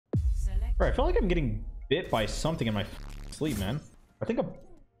Bro, I feel like I'm getting bit by something in my sleep, man. I think a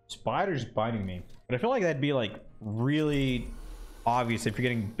spider's biting me. But I feel like that'd be like really obvious if you're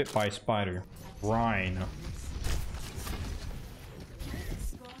getting bit by a spider. Rhine.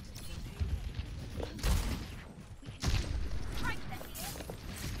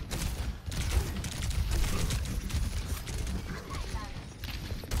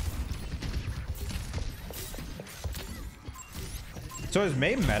 So is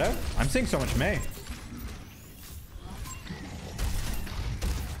Mei meta? I'm seeing so much Mei.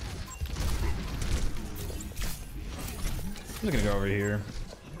 I'm just gonna go over here.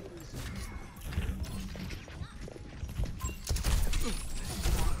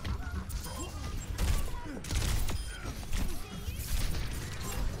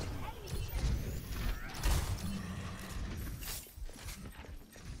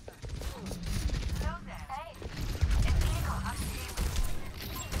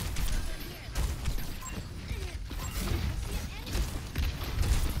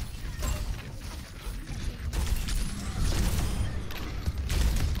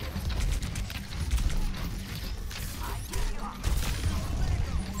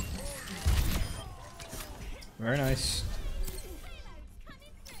 Very nice.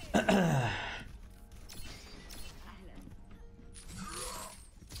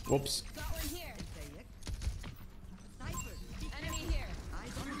 Whoops.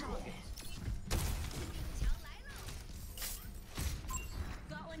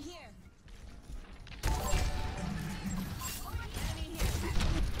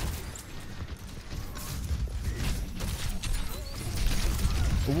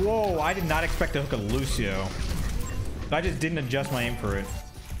 Whoa, I did not expect to hook a Lucio. I just didn't adjust my aim for it.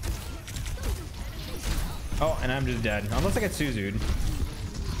 Oh, and I'm just dead. Unless I get Suzu'd.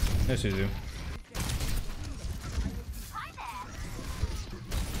 No Suzu.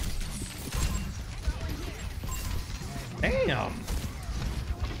 Damn.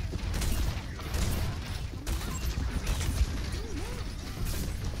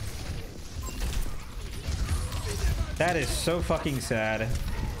 That is so fucking sad.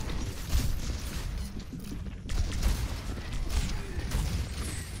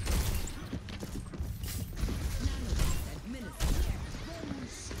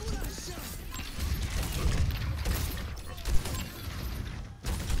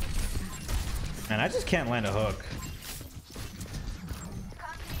 Man, I just can't land a hook.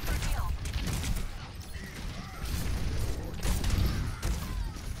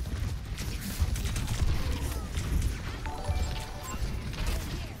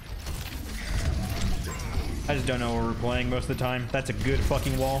 I just don't know where we're playing most of the time. That's a good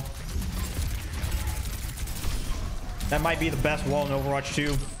fucking wall. That might be the best wall in Overwatch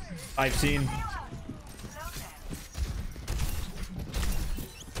 2 I've seen.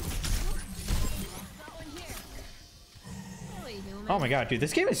 Oh my god, dude,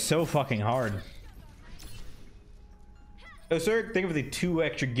 this game is so fucking hard. Oh, sir, thank you for the 2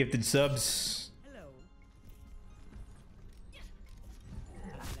 extra gifted subs.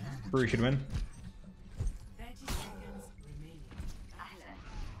 Brewery should win.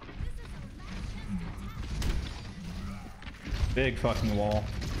 Big fucking wall.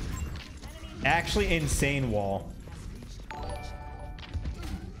 Actually insane wall.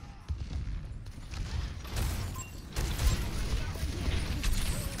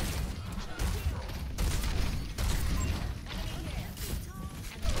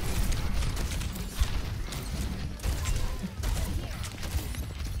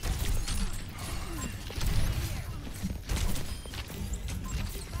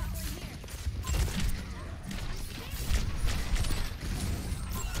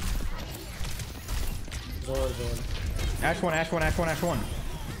 Ash one, Ash one, Ash one, Ash one.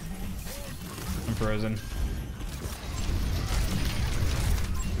 I'm frozen.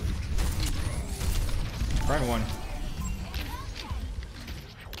 Round one.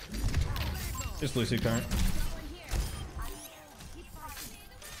 Just Lucy current.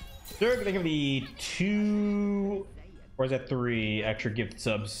 They're gonna give the 2, or is that 3 extra gifted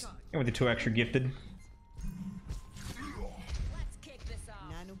subs? And with the 2 extra gifted.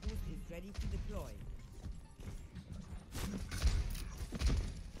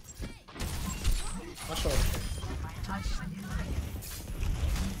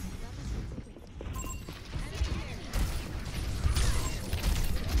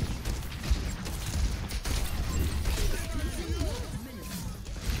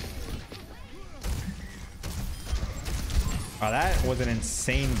 Oh, that was an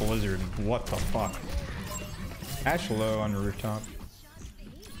insane blizzard. What the fuck? Ash low on the rooftop.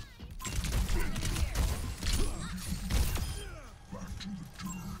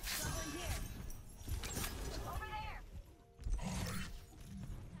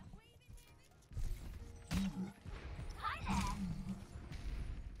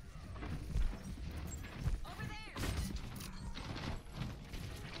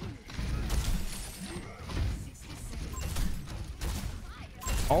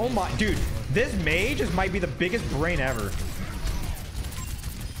 Oh my, dude, this mage might be the biggest brain ever.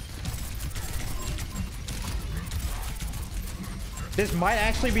 This might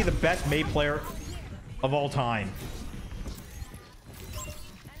actually be the best Mei player of all time.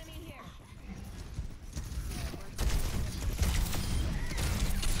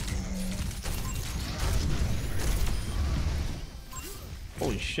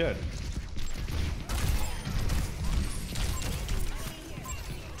 Holy shit.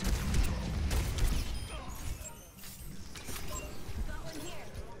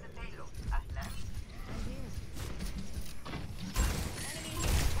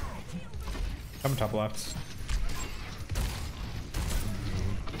 I'm top left.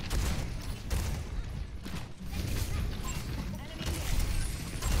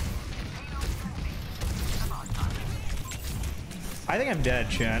 I think I'm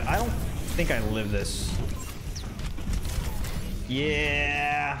dead, Chad. I don't think I live this.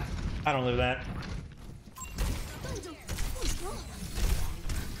 Yeah, I don't live that.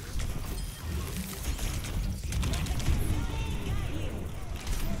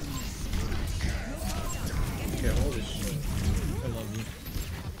 Okay, holy shit. I love you.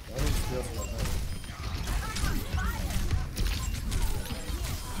 Why do you feel so like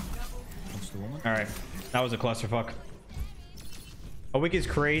that? All right, that was a clusterfuck. A week is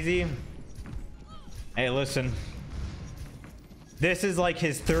crazy. Hey, listen. This is like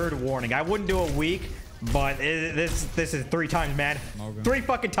his third warning. I wouldn't do a week, but this is 3 times, man. Okay. 3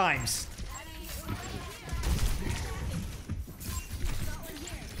 fucking times.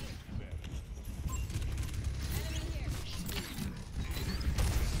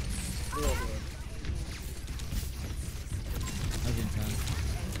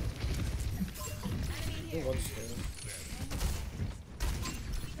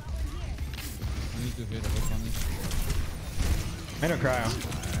 I need to hit a hook on this. I know cryo.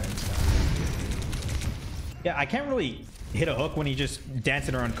 Yeah, I can't really hit a hook when he just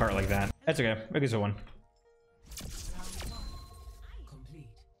dancing around cart like that. That's okay. Make it a 1.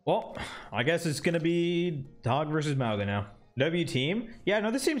 Well, I guess it's gonna be Hog versus Mauga now. W team? Yeah,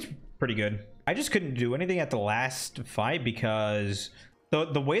 no, this seems pretty good. I just couldn't do anything at the last fight because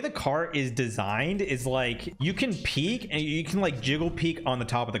the way the cart is designed is like you can peek and you can like jiggle peek on the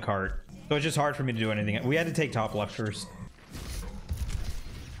top of the cart. So it's just hard for me to do anything. We had to take top left first.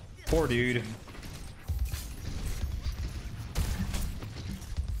 Poor dude.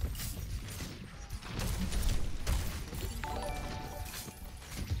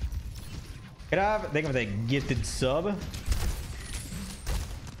 Get off. Thank you for that gifted sub.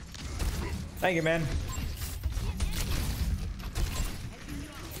 Thank you, man.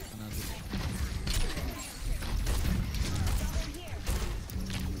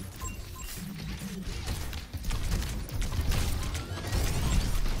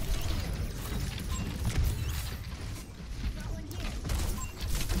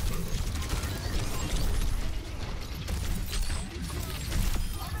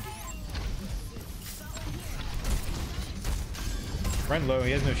 Run low,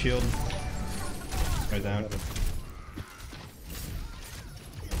 he has no shield. Right down.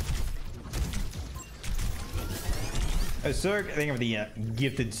 Oh, sir, I think of the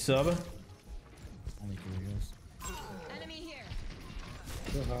gifted sub. Only 2 heals. Enemy here.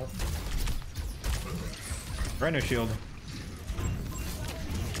 Right, no shield.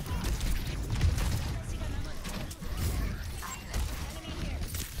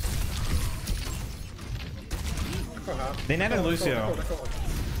 They nano Lucio.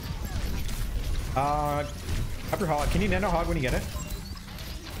 Upper hog. Can you nano hog when you get it?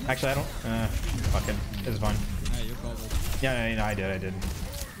 Actually, I don't. Fuck it. It's fine. Hey, you called it. Yeah, no, I did.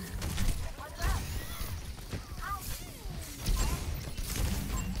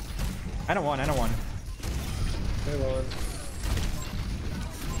 I don't want. Hey, Lauren.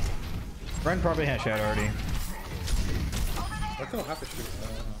 Ren probably has shot already. I don't have to shoot.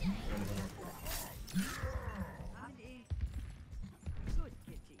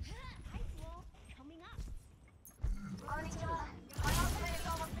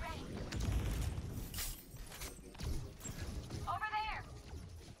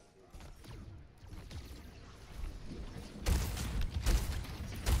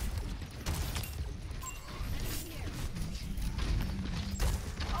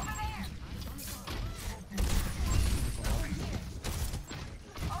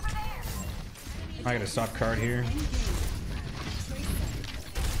 I got a soft card here.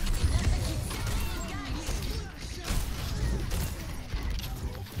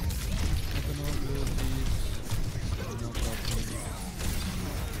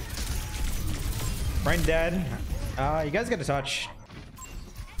 Ryan dead. You guys got to touch.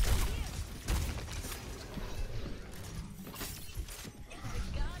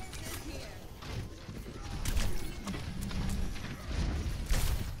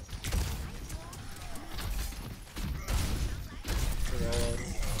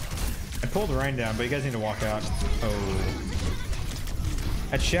 I pulled Ryan down, but you guys need to walk out. Oh.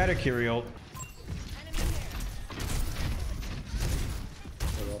 At Shadow Curial.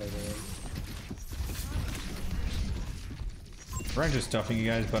 Ryan's just stuffing you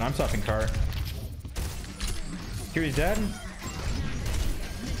guys, but I'm stuffing Car. Kiri's dead.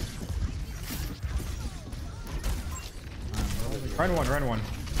 Ryan one, Ryan one.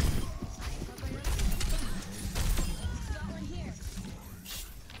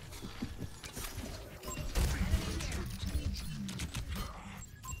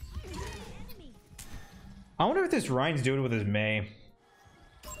 I wonder what this Ryan's doing with his Mei.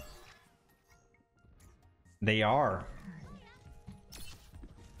 They are.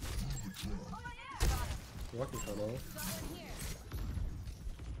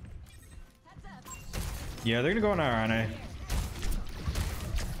 Yeah, they're gonna go on RNA.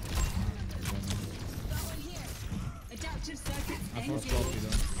 I forced Floppy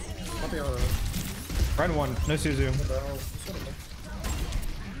though. Ryan one, no Suzu. I'm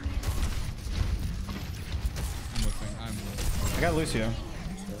whipping. I'm whipping. I got Lucio.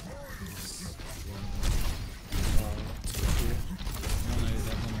 No nade,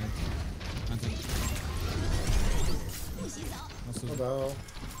 that no nade. Anti. No Suzu.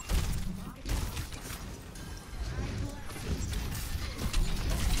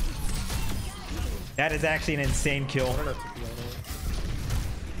 That is actually an insane kill. Oh, you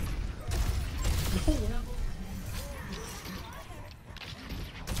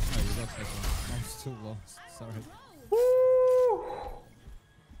got that one. I'm still lost. Sorry. Woo!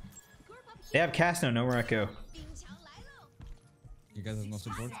 They have Casno, no Echo. You guys have no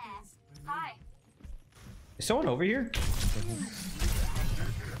support? Is someone over here?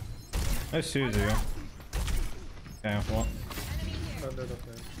 No Suzu. Okay, well.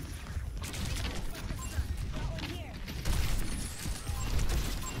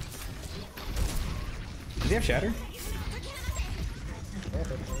 Does he have Shatter?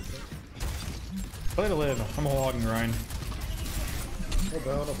 Play to live. I'm hogging Ryan.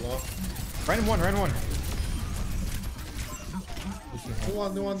 Ryan one, Ryan one.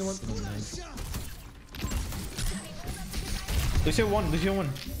 Do one. Lucio one, Lucio one.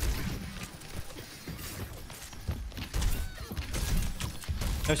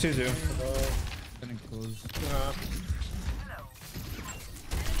 No Suzu. Getting close.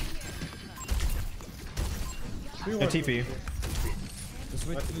 No TP. Just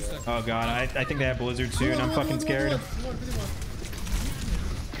wait 2 seconds. Oh god, I think they have Blizzard soon. I'm fucking scared.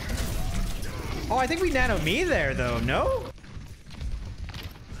 Oh, I think we nano me there though, no?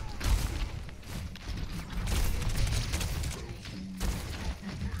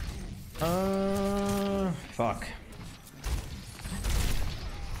 Fuck.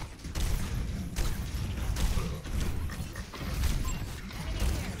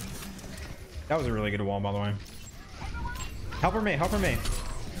 That was a really good wall, by the way. Help her, May. Help her, May.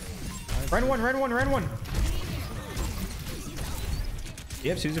 Run one. You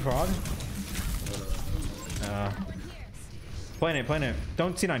have Suzu Frog? Playing it.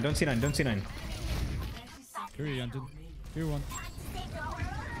 Don't C9. Fury hunted. Fury one.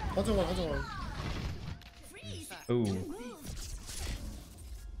 Ooh.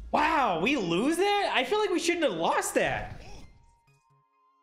 Wow, we lose that? I feel like we shouldn't have lost that.